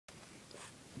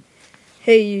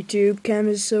Hey YouTube, Cam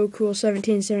is so cool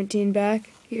 1717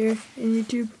 back here in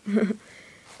YouTube.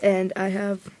 And I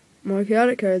have more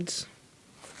chaotic cards.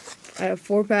 I have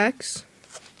 4 packs.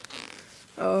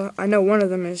 I know one of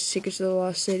them is Secrets of the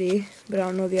Lost City, but I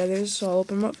don't know the others, so I'll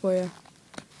open them up for you.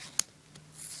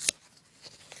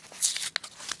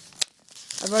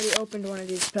 I've already opened one of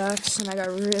these packs, and I got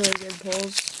really good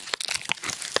pulls,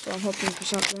 so I'm hoping for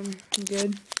something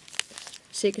good.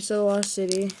 Secrets of the Lost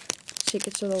City,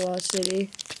 Secrets of the Lost City,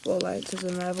 Lowlights is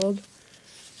Unraveled,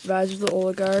 Rise of the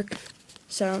Oligarch,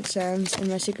 Silent Sands, and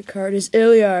my secret card is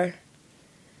Iliar.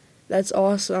 That's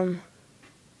awesome.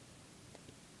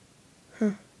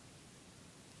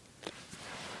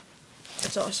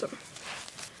 That's awesome.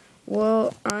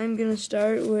 Well, I'm gonna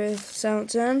start with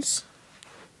Silent Sands.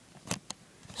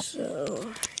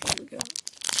 So, here we go.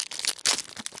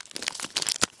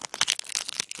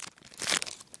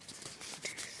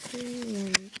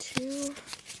 One, two.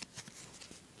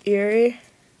 Eerie.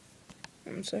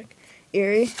 One sec.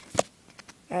 Eerie.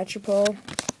 Atropole.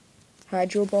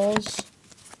 Hydro Balls.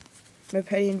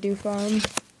 Mepedian Dewfarm.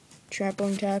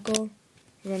 Trampling Tackle.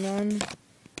 Renan.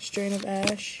 Strain of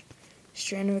Ash.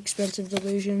 Strain of Expensive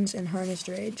Delusions. And Harnessed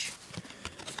Rage.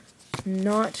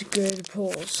 Not good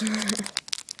pulls.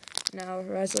 Now,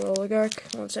 Rise of the Oligarch.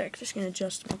 One sec, just gonna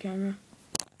adjust my camera.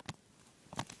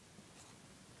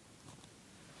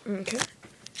 Okay.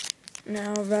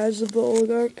 Now, Rise of the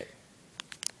Oligarch.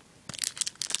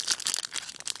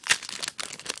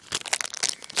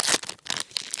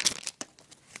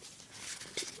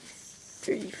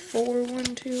 Three, four, 1,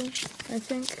 2, I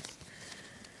think.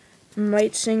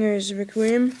 Might Singer's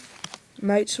Requiem.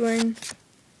 Might Swing.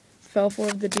 Felfour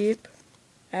of the Deep.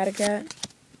 Atacat.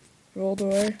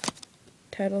 Roldor.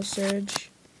 Tidal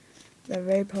Surge. The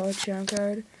Ray Polycham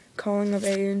card. Calling of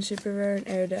Aeon Super Rare and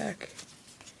Airdac.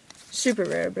 Super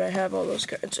rare, but I have all those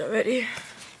cards already.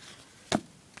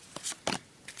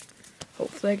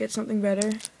 Hopefully I get something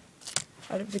better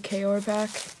out of the Kaor pack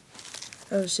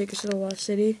of Secrets of the Lost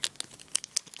City.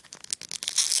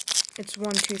 It's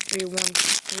 1, 2, 3, 1, 2,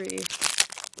 3,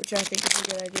 which I think is a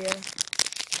good idea.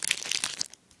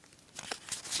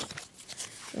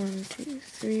 1, 2,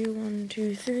 3, 1,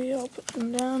 2, 3. I'll put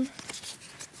them down.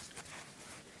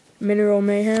 Mineral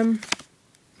Mayhem.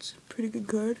 It's a pretty good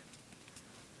card.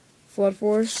 Flood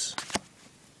Force,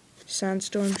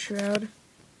 Sandstorm Shroud,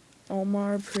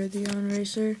 Almar Prythian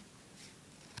Racer,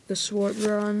 the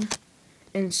Swartron,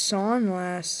 and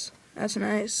Sonlass. That's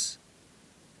nice.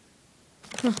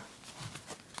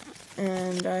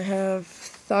 And I have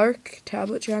Thark,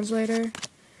 Tablet Translator,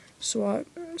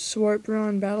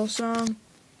 Swartron Battle Song,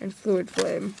 and Fluid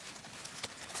Flame.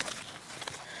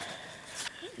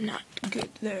 Not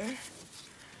good there.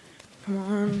 Come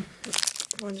on.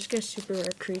 Well, just get a super rare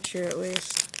creature at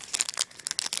least.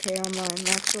 Okay, on my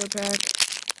max sword pack.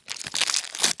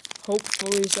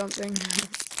 Hopefully something.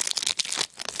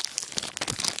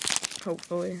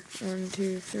 Hopefully. 1,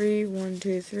 2, 3. 1,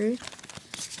 2, 3.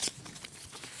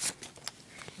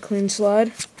 Clean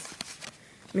Slide.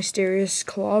 Mysterious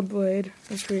Claw Blade.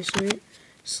 That's pretty sweet.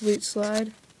 Sleet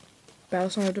Slide.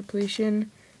 Battlesong of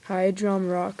Depletion. Hydrum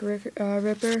Rock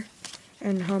Ripper.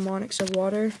 And Harmonics of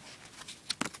Water.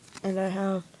 And I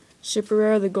have super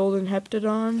rare, the Golden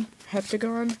Heptagon,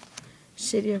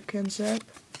 City of Kensep,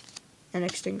 and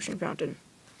Extinction Fountain.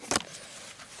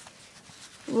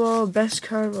 Well, best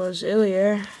card was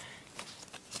Iliar.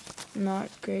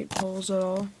 Not great pulls at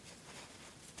all.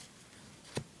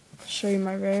 I'll show you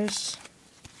my rares.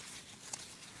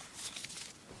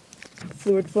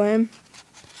 Fluid Flame,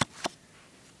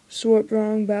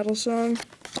 Swartron Battle Song,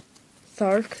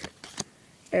 Thark,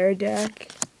 Airdac,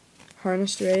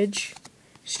 Harnessed Rage,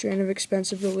 Strain of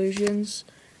Expensive Delusions,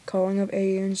 Calling of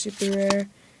Aeon Super Rare,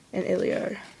 and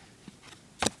Iliar.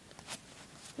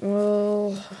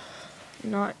 Well,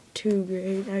 not too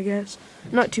great, I guess.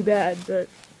 Not too bad, but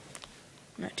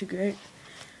not too great.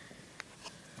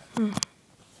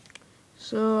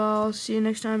 So I'll see you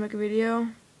next time I make a video.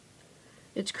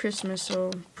 It's Christmas,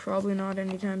 so probably not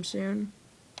anytime soon,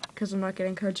 because I'm not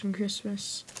getting cards from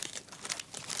Christmas.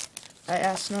 I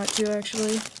asked not to,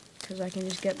 actually, because I can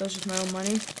just get those with my own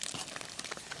money.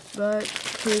 But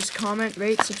please comment,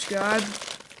 rate, subscribe,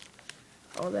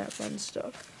 all that fun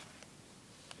stuff.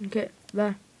 Okay,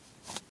 bye.